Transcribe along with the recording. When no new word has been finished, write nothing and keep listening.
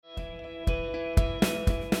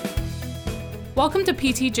Welcome to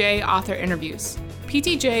PTJ Author Interviews.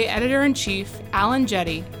 PTJ Editor-in-Chief Alan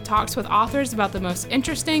Jette talks with authors about the most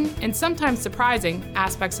interesting and sometimes surprising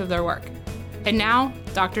aspects of their work. And now,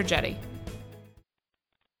 Dr. Jette.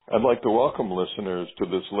 I'd like to welcome listeners to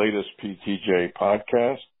this latest PTJ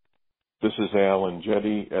podcast. This is Alan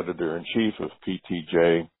Jette, Editor-in-Chief of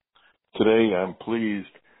PTJ. Today I'm pleased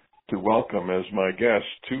to welcome as my guests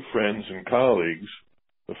two friends and colleagues.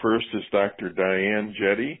 The first is Dr. Diane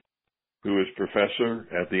Jette, who is professor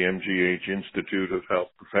at the MGH Institute of Health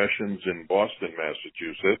Professions in Boston,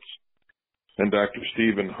 Massachusetts, and Dr.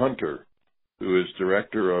 Stephen Hunter, who is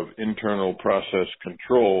Director of Internal Process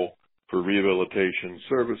Control for Rehabilitation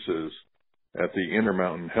Services at the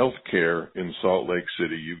Intermountain Healthcare in Salt Lake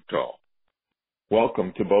City, Utah.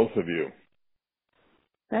 Welcome to both of you.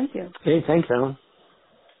 Thank you. Hey, thanks, Alan.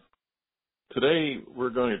 Today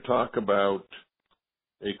we're going to talk about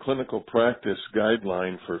a clinical practice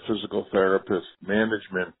guideline for physical therapist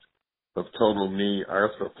management of total knee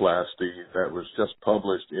arthroplasty that was just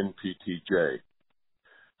published in PTJ.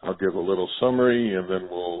 I'll give a little summary and then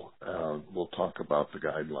we'll talk about the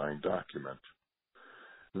guideline document.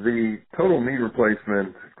 The total knee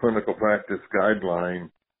replacement clinical practice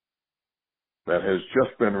guideline that has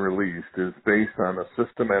just been released is based on a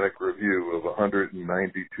systematic review of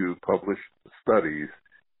 192 published studies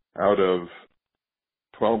out of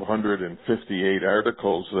 1,258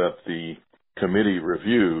 articles that the committee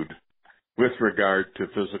reviewed with regard to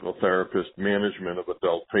physical therapist management of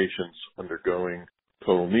adult patients undergoing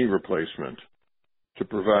total knee replacement, to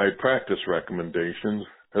provide practice recommendations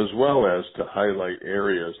as well as to highlight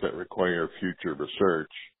areas that require future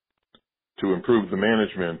research to improve the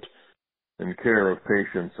management and care of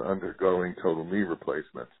patients undergoing total knee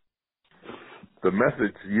replacement. The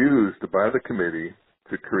methods used by the committee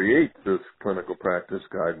to create this clinical practice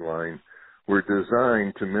guideline were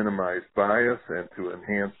designed to minimize bias and to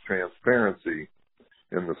enhance transparency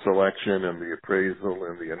in the selection and the appraisal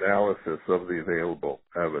and the analysis of the available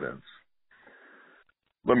evidence.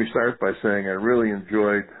 Let me start by saying I really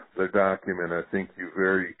enjoyed the document. I think you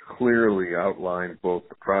very clearly outlined both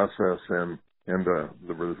the process and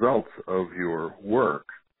the results of your work.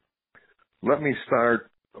 Let me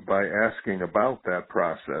start by asking about that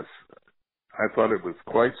process. I thought it was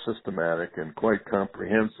quite systematic and quite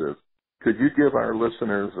comprehensive. Could you give our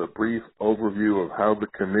listeners a brief overview of how the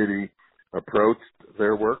committee approached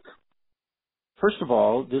their work? First of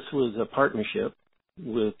all, this was a partnership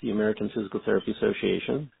with the American Physical Therapy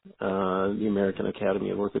Association, the American Academy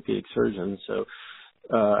of Orthopedic Surgeons. So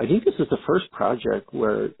I think this is the first project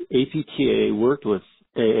where APTA worked with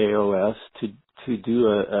AAOS to do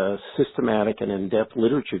a systematic and in-depth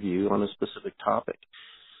literature review on a specific topic.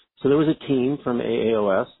 So there was a team from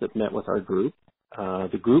AAOS that met with our group.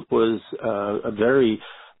 The group was a very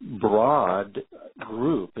broad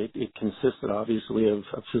group. It consisted obviously of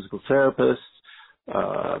physical therapists,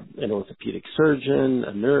 an orthopedic surgeon,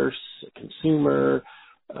 a nurse, a consumer,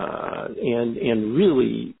 and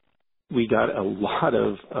really we got a lot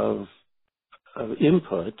of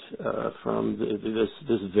input from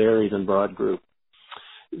this varied and broad group.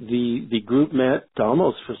 The group met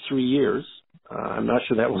almost for 3 years. I'm not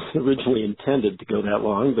sure that was originally intended to go that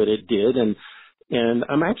long, but it did, and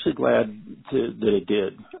I'm actually glad that it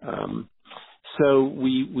did. So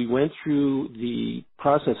we went through the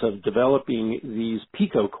process of developing these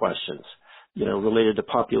PICO questions, related to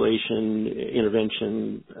population,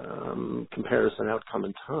 intervention, comparison, outcome,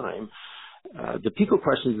 and time. The PICO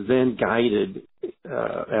questions then guided,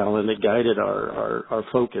 Alan, it guided our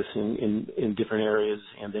focus in different areas,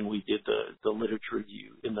 and then we did the literature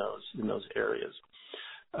review in those areas.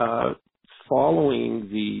 Following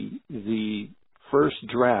the first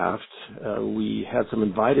draft, we had some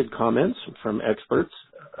invited comments from experts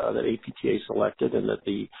that APTA selected and that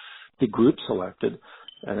the group selected,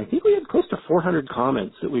 and I think we had close to 400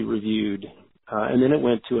 comments that we reviewed, and then it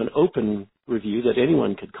went to an open review that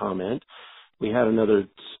anyone could comment. We had another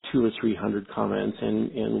 200 or 300 comments,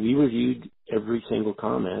 and we reviewed every single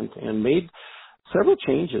comment and made several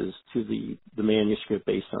changes to the manuscript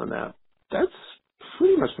based on that. That's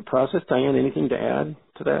pretty much the process. Diane, anything to add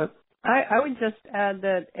to that? I would just add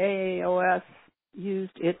that AAOS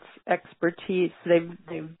used its expertise.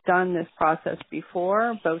 They've done this process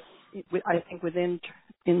before, both I think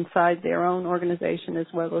inside their own organization as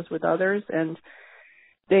well as with others, and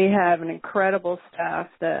they have an incredible staff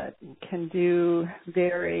that can do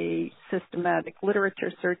very systematic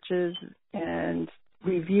literature searches and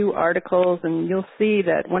review articles, and you'll see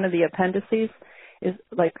that one of the appendices is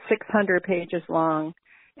like 600 pages long,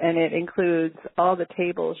 and it includes all the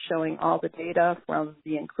tables showing all the data from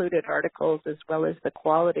the included articles as well as the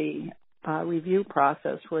quality review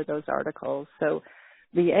process for those articles. So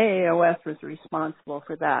the AAOS was responsible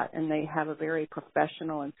for that, and they have a very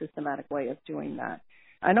professional and systematic way of doing that.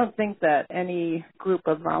 I don't think that any group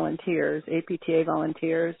of volunteers, APTA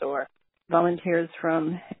volunteers or volunteers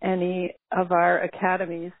from any of our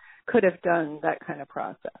academies, could have done that kind of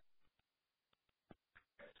process.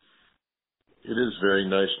 It is very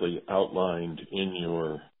nicely outlined in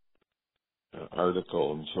your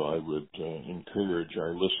article, and so I would encourage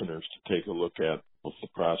our listeners to take a look at both the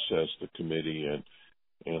process, the committee,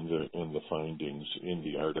 and the findings in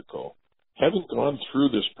the article. Having gone through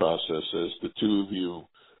this process, as the two of you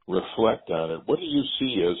reflect on it, what do you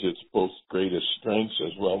see as its both greatest strengths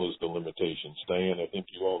as well as the limitations? Diane, I think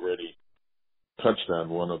you already touched on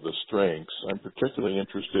one of the strengths. I'm particularly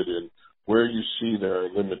interested in where you see there are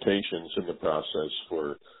limitations in the process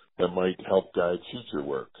that might help guide future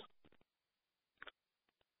work.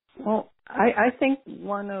 Well, I think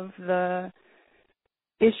one of the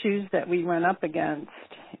issues that we run up against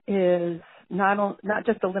is not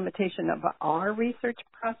just the limitation of our research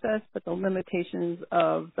process, but the limitations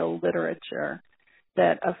of the literature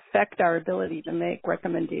that affect our ability to make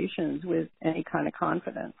recommendations with any kind of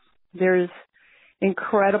confidence. There's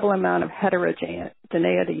incredible amount of heterogeneity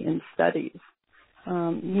in studies,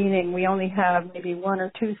 meaning we only have maybe one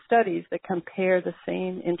or two studies that compare the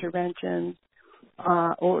same intervention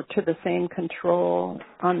or to the same control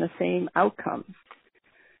on the same outcomes.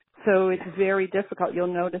 So it's very difficult.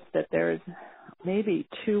 You'll notice that there's maybe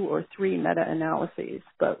 2 or 3 meta-analyses,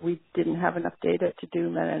 but we didn't have enough data to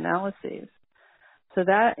do meta-analyses. So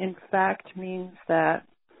that, in fact, means that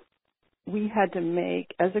we had to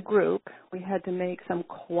make, as a group, we had to make some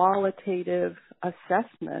qualitative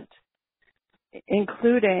assessment,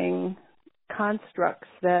 including constructs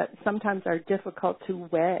that sometimes are difficult to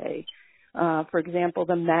weigh. For example,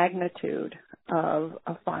 the magnitude of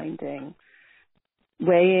a finding,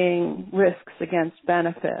 weighing risks against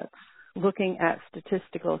benefits, looking at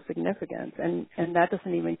statistical significance, and that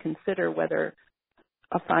doesn't even consider whether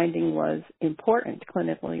a finding was important,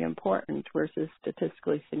 clinically important versus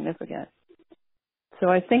statistically significant. So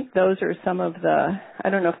I think those are some of the, I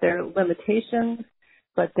don't know if they're limitations,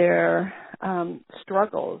 but they're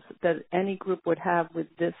struggles that any group would have with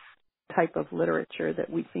this type of literature that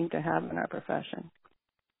we seem to have in our profession.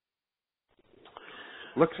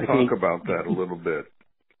 Let's talk about that a little bit.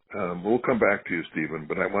 We'll come back to you, Stephen,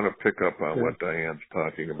 but I want to pick up on what Diane's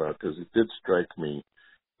talking about, because it did strike me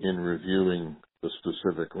in reviewing the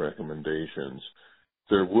specific recommendations.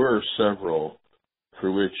 There were several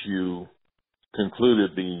for which you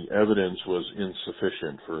concluded the evidence was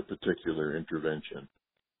insufficient for a particular intervention.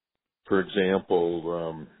 For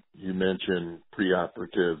example, you mentioned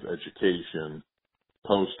preoperative education,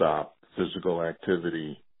 post-op physical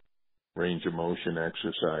activity, range of motion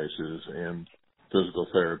exercises, and physical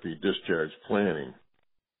therapy discharge planning.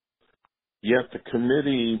 Yet the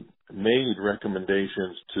committee made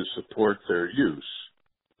recommendations to support their use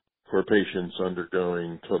for patients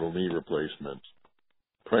undergoing total knee replacement,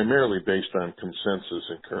 primarily based on consensus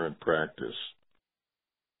and current practice.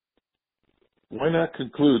 Why not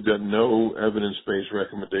conclude that no evidence-based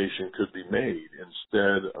recommendation could be made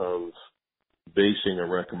instead of basing a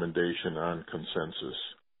recommendation on consensus?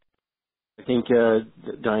 I think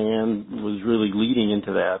Diane was really leading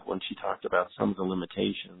into that when she talked about some of the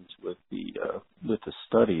limitations with the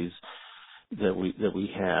studies that we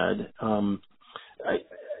had. I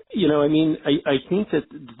think that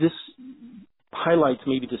this highlights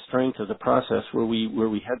maybe the strength of the process where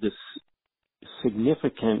we had this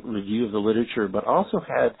significant review of the literature, but also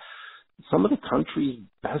had some of the country's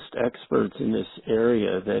best experts in this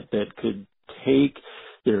area that could take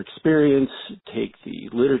their experience, take the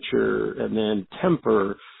literature, and then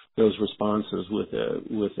temper those responses with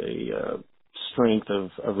a strength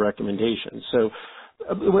of recommendations. So,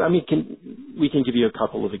 we can give you a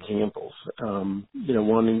couple of examples.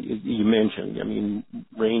 One you mentioned,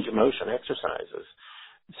 range of motion exercises.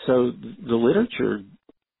 So the literature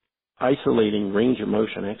isolating range of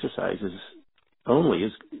motion exercises only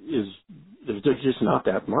is there's just not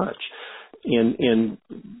that much. And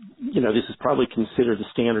this is probably considered a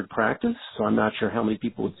standard practice, so I'm not sure how many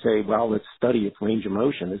people would say, well, let's study if range of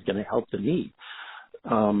motion is going to help the knee.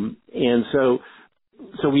 And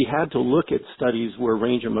so we had to look at studies where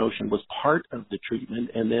range of motion was part of the treatment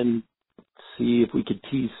and then see if we could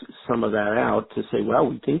tease some of that out to say, well,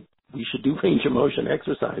 we think we should do range of motion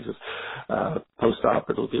exercises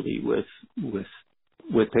post-operatively with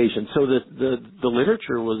patients. So the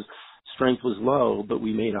literature strength was low, but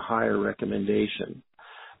we made a higher recommendation.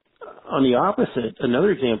 On the opposite,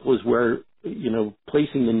 another example is where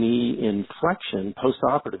placing the knee in flexion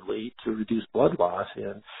postoperatively to reduce blood loss.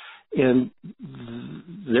 And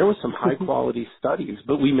there were some high quality studies,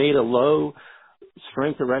 but we made a low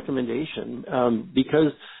strength of recommendation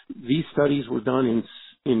because these studies were done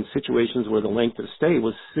in situations where the length of stay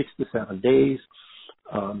was 6 to 7 days.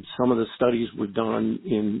 Some of the studies were done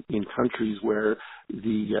in countries where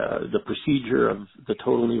the procedure of the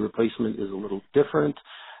total knee replacement is a little different.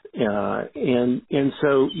 And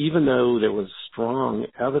so even though there was strong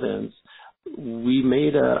evidence, we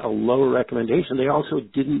made a lower recommendation. They also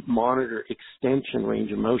didn't monitor extension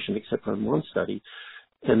range of motion except for in one study.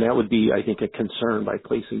 And that would be, I think, a concern by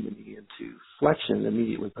placing the knee into flexion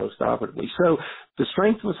immediately postoperatively. So the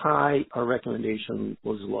strength was high, our recommendation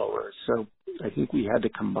was lower. So I think we had to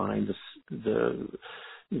combine the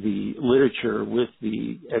literature with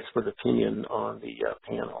the expert opinion on the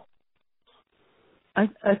panel. I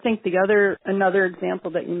think another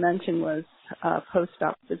example that you mentioned was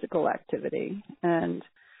post-op physical activity. And,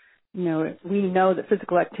 we know that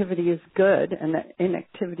physical activity is good and that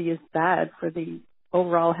inactivity is bad for the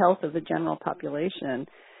overall health of the general population.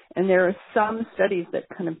 And there are some studies that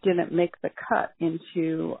kind of didn't make the cut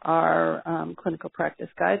into our clinical practice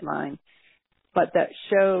guideline, but that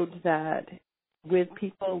showed that with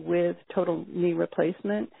people with total knee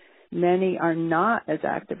replacement, many are not as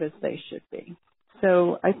active as they should be.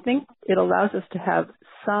 So I think it allows us to have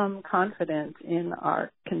some confidence in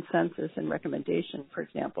our consensus and recommendation, for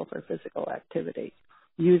example, for physical activity,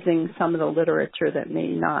 using some of the literature that may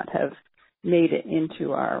not have made it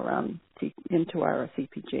into our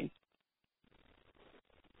CPG.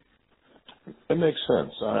 That makes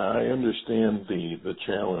sense. I understand the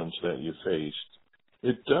challenge that you faced.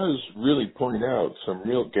 It does really point out some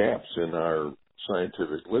real gaps in our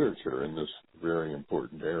scientific literature in this very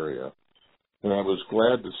important area. And I was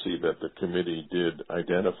glad to see that the committee did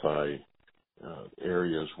identify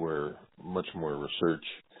areas where much more research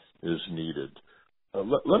is needed.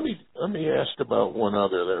 Let me ask about one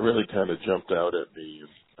other that really kind of jumped out at me.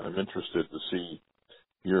 I'm interested to see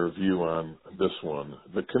your view on this one.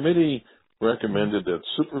 The committee recommended that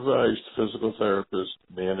supervised physical therapist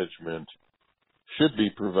management should be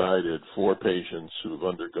provided for patients who've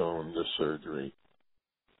undergone this surgery.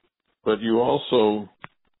 But you also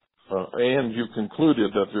and you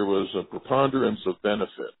concluded that there was a preponderance of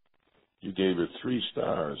benefit. You gave it 3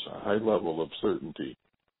 stars, a high level of certainty.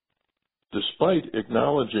 Despite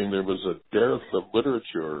acknowledging there was a dearth of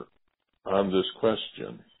literature on this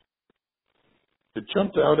question, it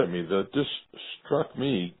jumped out at me that this struck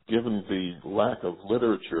me, given the lack of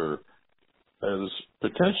literature, as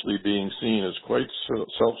potentially being seen as quite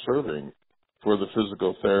self-serving for the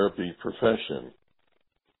physical therapy profession.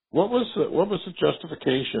 What was the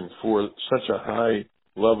justification for such a high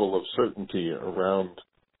level of certainty around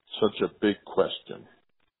such a big question?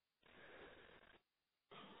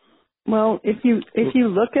 Well, if you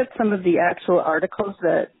look at some of the actual articles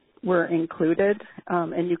that were included,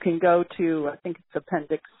 and you can go to, I think it's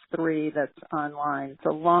Appendix 3 that's online. It's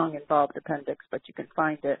a long, involved appendix, but you can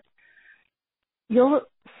find it. You'll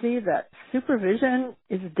see that supervision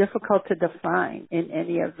is difficult to define in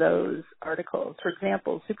any of those articles. For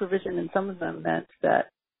example, supervision in some of them meant that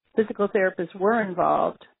physical therapists were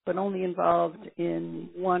involved, but only involved in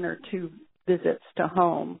 1 or 2 visits to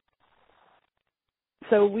home.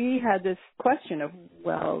 So we had this question of,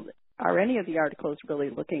 well, are any of the articles really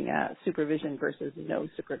looking at supervision versus no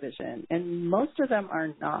supervision? And most of them are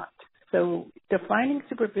not. So defining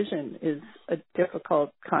supervision is a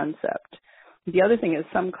difficult concept. The other thing is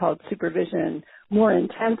some called supervision more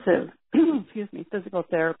intensive, physical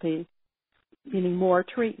therapy, meaning more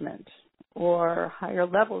treatment or higher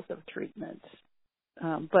levels of treatment.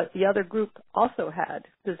 But the other group also had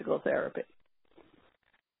physical therapy.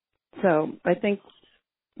 So I think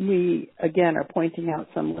we, again, are pointing out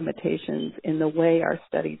some limitations in the way our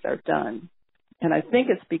studies are done. And I think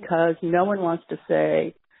it's because no one wants to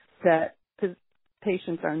say that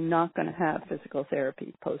patients are not going to have physical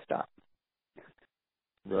therapy post-op.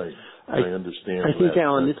 Right. I understand I think,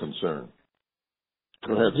 Alan, that concern.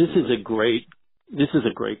 Go ahead. This is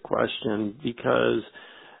a great question because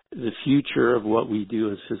the future of what we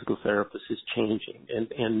do as physical therapists is changing.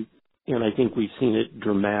 And I think we've seen it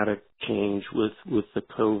dramatic change with the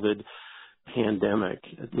COVID pandemic.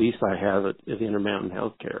 At least I have it at Intermountain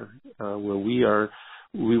Healthcare, where we were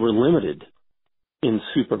limited in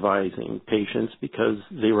supervising patients because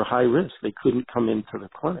they were high risk. They couldn't come into the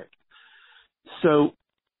clinic. So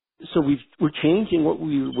we're changing what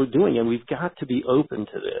we're doing, and we've got to be open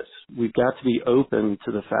to this. We've got to be open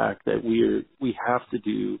to the fact that we have to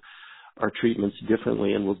do our treatments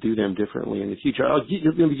differently, and we'll do them differently in the future. Let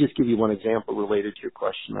me just give you one example related to your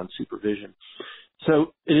question on supervision.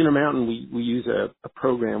 So at Intermountain, we use a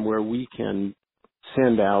program where we can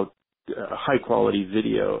send out high-quality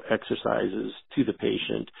video exercises to the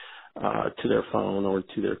patient, to their phone or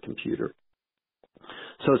to their computer.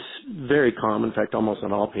 So it's very common. In fact, almost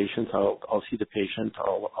on all patients, I'll see the patient,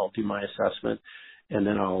 I'll do my assessment, and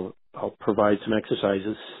then I'll provide some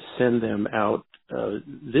exercises, send them out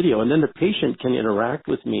video, and then the patient can interact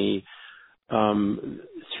with me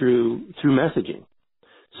through messaging.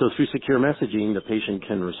 So through secure messaging, the patient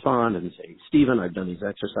can respond and say, Stephen, I've done these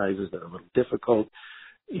exercises that are a little difficult,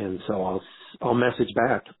 and so I'll message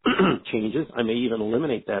back changes. I may even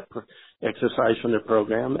eliminate that exercise from the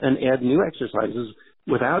program and add new exercises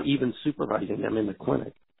without even supervising them in the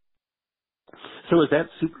clinic. So is that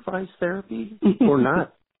supervised therapy or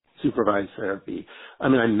not supervised therapy? I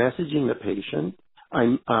mean, I'm messaging the patient.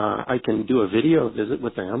 I can do a video visit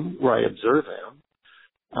with them where I observe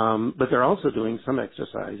them, but they're also doing some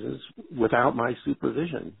exercises without my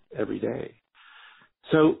supervision every day.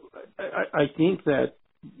 So I think that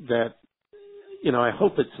I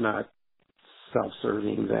hope it's not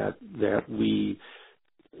self-serving that we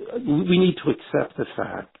need to accept the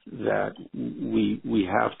fact that we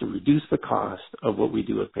have to reduce the cost of what we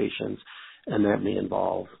do with patients, and that may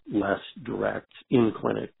involve less direct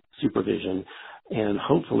in-clinic supervision. And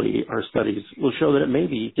hopefully our studies will show that it may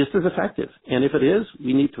be just as effective. And if it is,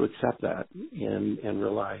 we need to accept that and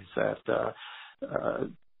realize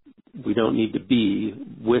that we don't need to be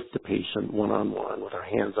with the patient one-on-one with our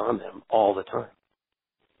hands on them all the time.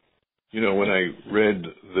 When I read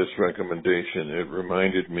this recommendation, it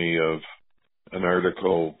reminded me of an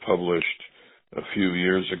article published a few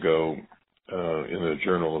years ago in the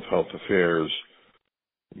Journal of Health Affairs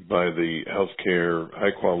by the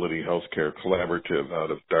High Quality Healthcare Collaborative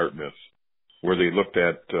out of Dartmouth, where they looked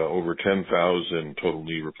at over 10,000 total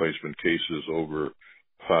knee replacement cases over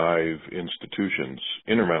 5 institutions,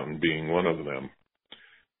 Intermountain being one of them.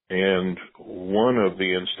 And one of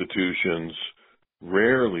the institutions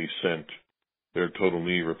rarely sent their total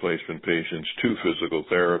knee replacement patients to physical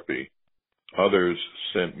therapy. Others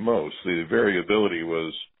sent most. The variability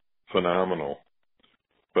was phenomenal.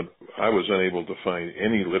 But I was unable to find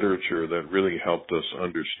any literature that really helped us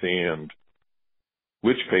understand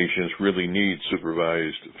which patients really need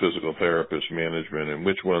supervised physical therapist management and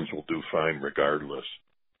which ones will do fine regardless.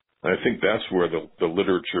 I think that's where the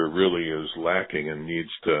literature really is lacking and needs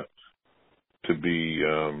to be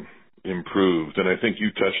improved. And I think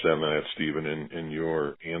you touched on that, Stephen, in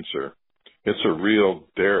your answer. It's a real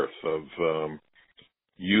dearth of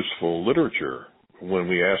useful literature when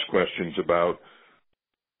we ask questions about,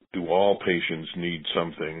 do all patients need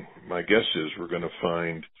something? My guess is we're going to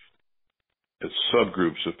find that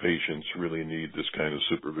subgroups of patients really need this kind of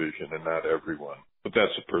supervision and not everyone. But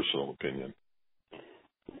that's a personal opinion.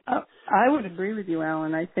 I would agree with you,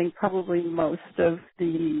 Alan. I think probably most of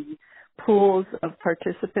the pools of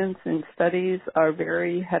participants in studies are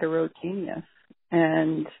very heterogeneous,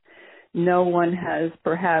 and no one has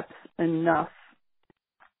perhaps enough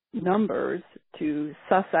numbers to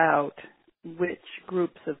suss out which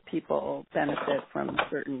groups of people benefit from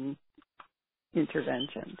certain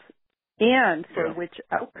interventions and for which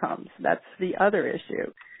outcomes. That's the other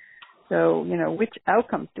issue. So, which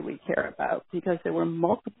outcomes do we care about? Because there were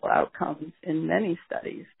multiple outcomes in many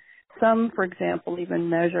studies. Some, for example, even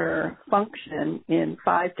measure function in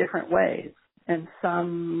 5 different ways, and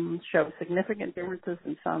some show significant differences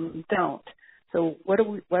and some don't. So what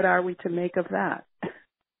are we to make of that?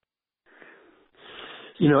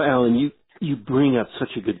 Alan, you bring up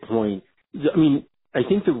such a good point. I mean, I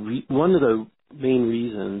think one of the main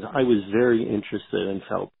reasons I was very interested and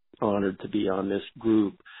felt honored to be on this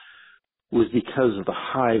group was because of the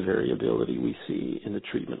high variability we see in the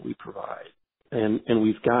treatment we provide. And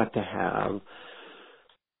we've got to have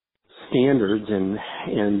standards and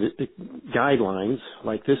guidelines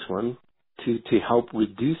like this one to help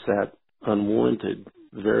reduce that unwarranted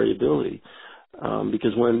variability.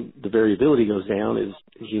 Because when the variability goes down, as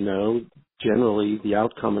you know, generally the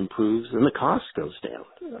outcome improves and the cost goes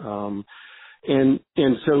down. And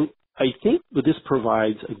so I think what this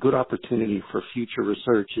provides a good opportunity for future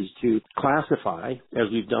research is to classify, as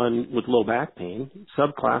we've done with low back pain,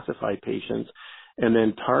 subclassify patients and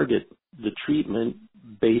then target the treatment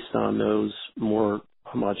based on those more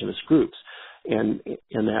homogeneous groups. And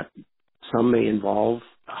that some may involve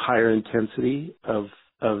higher intensity of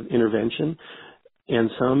intervention, and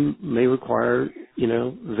some may require,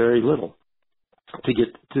 very little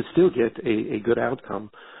to still get a good outcome.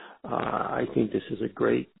 I think this is a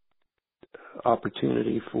great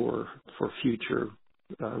opportunity for future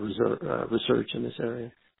research in this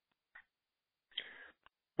area.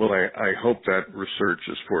 Well, I hope that research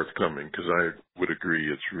is forthcoming because I would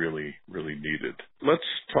agree it's really, really needed. Let's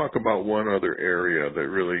talk about one other area that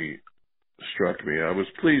really struck me. I was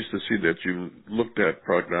pleased to see that you looked at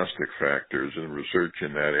prognostic factors and research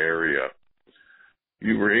in that area.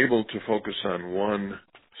 You were able to focus on one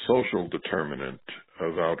social determinant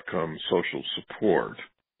of outcome, social support.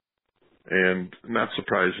 And not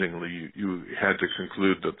surprisingly, you had to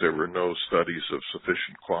conclude that there were no studies of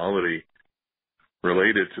sufficient quality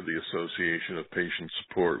related to the association of patient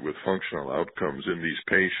support with functional outcomes in these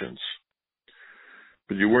patients.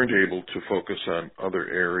 But you weren't able to focus on other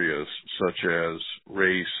areas such as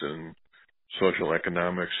race and social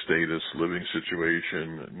economic status, living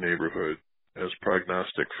situation, neighborhood as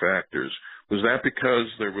prognostic factors. Was that because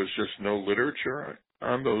there was just no literature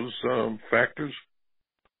on those factors?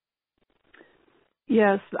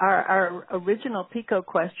 Yes, our original PICO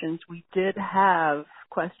questions, we did have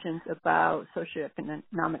questions about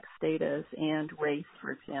socioeconomic status and race,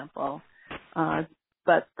 for example.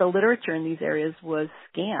 But the literature in these areas was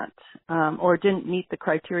scant or didn't meet the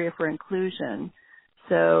criteria for inclusion.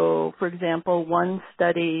 So, for example, one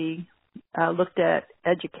study looked at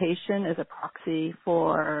education as a proxy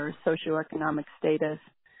for socioeconomic status.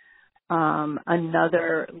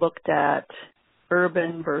 Another looked at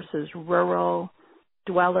urban versus rural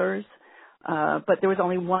dwellers, but there was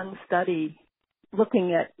only one study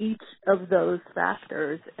looking at each of those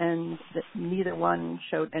factors, and neither one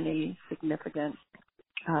showed any significant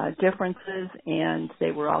differences, and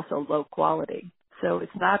they were also low quality. So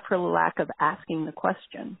it's not for lack of asking the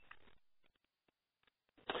question.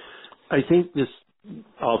 I think this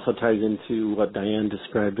also ties into what Diane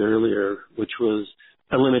described earlier, which was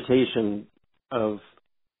a limitation of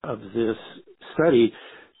this study,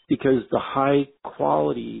 because the high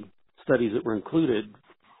quality studies that were included,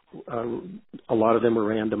 a lot of them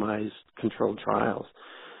were randomized controlled trials.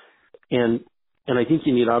 And I think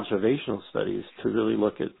you need observational studies to really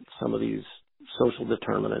look at some of these social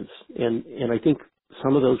determinants. And I think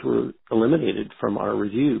some of those were eliminated from our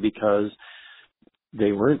review because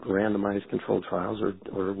they weren't randomized controlled trials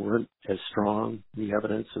or weren't as strong, the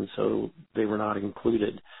evidence, and so they were not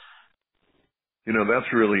included. You know,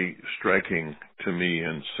 that's really striking to me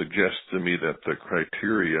and suggests to me that the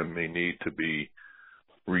criteria may need to be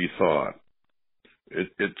rethought.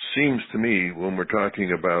 It seems to me when we're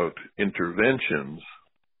talking about interventions,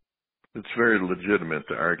 it's very legitimate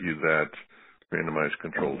to argue that randomized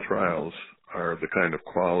controlled trials are the kind of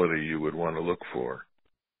quality you would want to look for.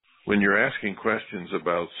 When you're asking questions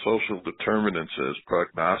about social determinants as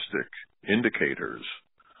prognostic indicators,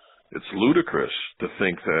 it's ludicrous to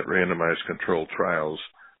think that randomized controlled trials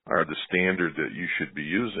are the standard that you should be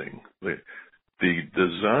using. The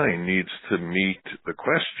design needs to meet the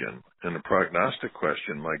question, and a prognostic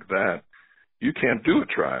question like that, you can't do a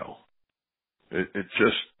trial. It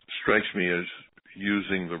just strikes me as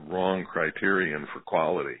using the wrong criterion for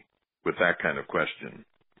quality with that kind of question.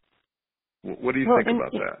 What do you think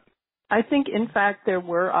about that? I think, in fact, there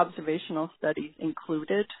were observational studies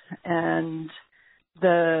included, and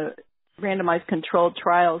the randomized controlled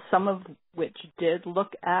trials, some of which did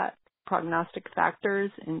look at prognostic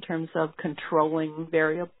factors in terms of controlling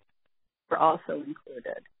variables, were also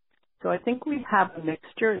included. So I think we have a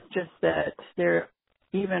mixture. It's just that there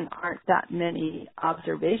even aren't that many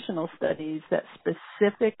observational studies that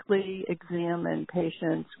specifically examine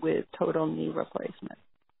patients with total knee replacement.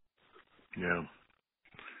 Yeah.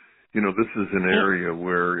 You know, this is an area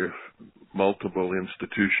where if multiple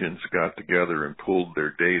institutions got together and pooled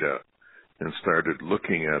their data and started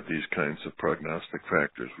looking at these kinds of prognostic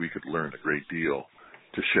factors, we could learn a great deal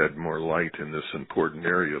to shed more light in this important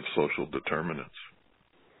area of social determinants.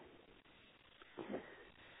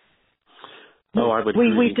 No, I would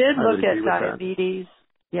agree. We did look at diabetes.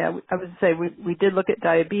 Yeah, I would say we did look at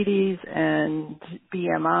diabetes and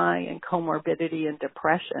BMI and comorbidity and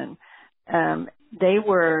depression. They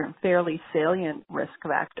were fairly salient risk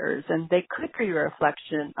factors, and they could be a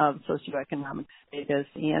reflection of socioeconomic status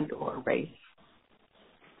and or race.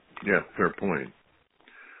 Yeah, fair point.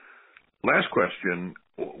 Last question: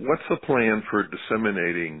 what's the plan for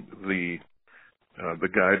disseminating the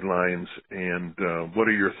guidelines, and what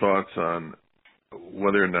are your thoughts on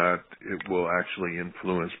whether or not it will actually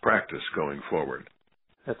influence practice going forward?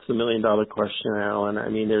 That's the million-dollar question, Alan. I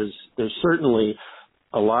mean, there's certainly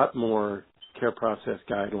a lot more care process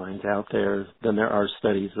guidelines out there than there are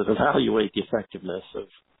studies that evaluate the effectiveness of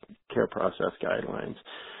care process guidelines.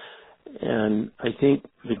 And I think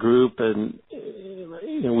the group, and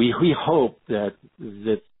we hope that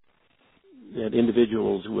that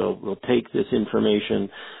individuals will take this information,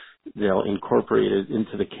 they'll incorporate it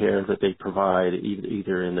into the care that they provide,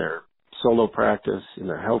 either in their solo practice, in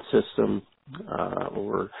their health system,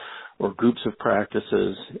 or groups of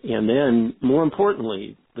practices, and then, more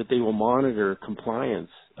importantly, that they will monitor compliance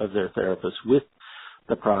of their therapists with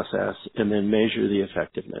the process and then measure the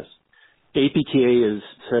effectiveness. APTA has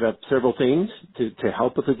set up several things to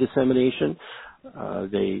help with the dissemination.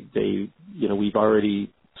 We've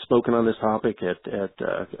already spoken on this topic at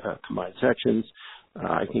combined sections.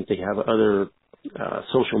 I think they have other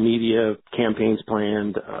social media campaigns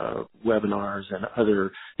planned, webinars, and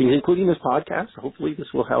other things, including this podcast. Hopefully this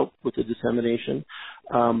will help with the dissemination.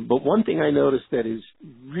 But one thing I noticed that is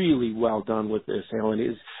really well done with this, Alan,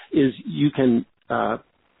 is you can, the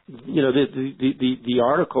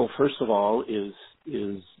article, first of all, is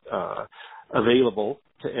available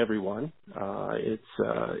to everyone.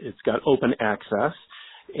 It's got open access.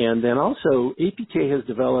 And then also APTA has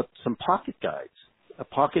developed some pocket guides. A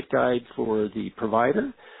pocket guide for the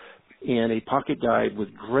provider and a pocket guide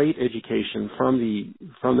with great education from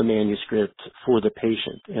the manuscript for the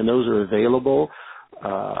patient. And those are available.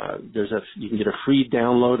 You can get a free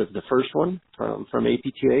download of the first one from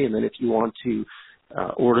APTA, and then if you want to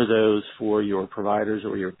order those for your providers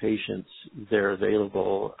or your patients, they're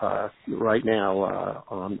available right now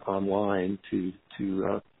online to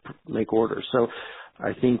make orders. So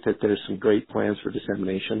I think that there's some great plans for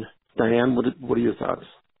dissemination. Diane, what are your thoughts?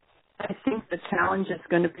 I think the challenge is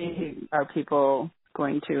going to be, are people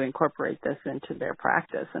going to incorporate this into their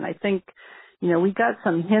practice? And I think, we got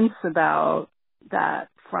some hints about that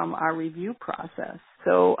from our review process.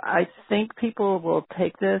 So I think people will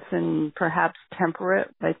take this and perhaps temper it.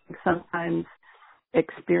 I think sometimes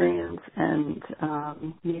experience and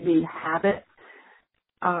maybe habit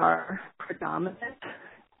are predominant,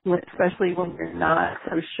 especially when you're not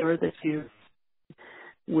so sure that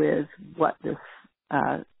with what this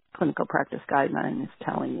clinical practice guideline is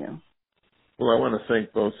telling you. Well, I want to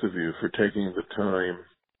thank both of you for taking the time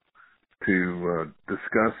to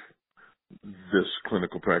discuss this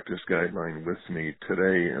clinical practice guideline with me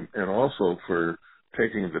today, and also for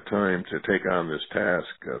taking the time to take on this task.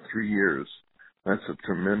 3 years, that's a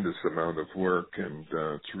tremendous amount of work, and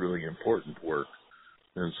it's really important work.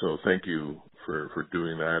 And so thank you for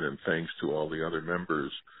doing that, and thanks to all the other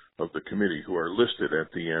members of the committee who are listed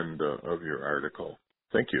at the end of your article.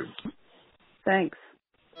 Thank you. Thanks.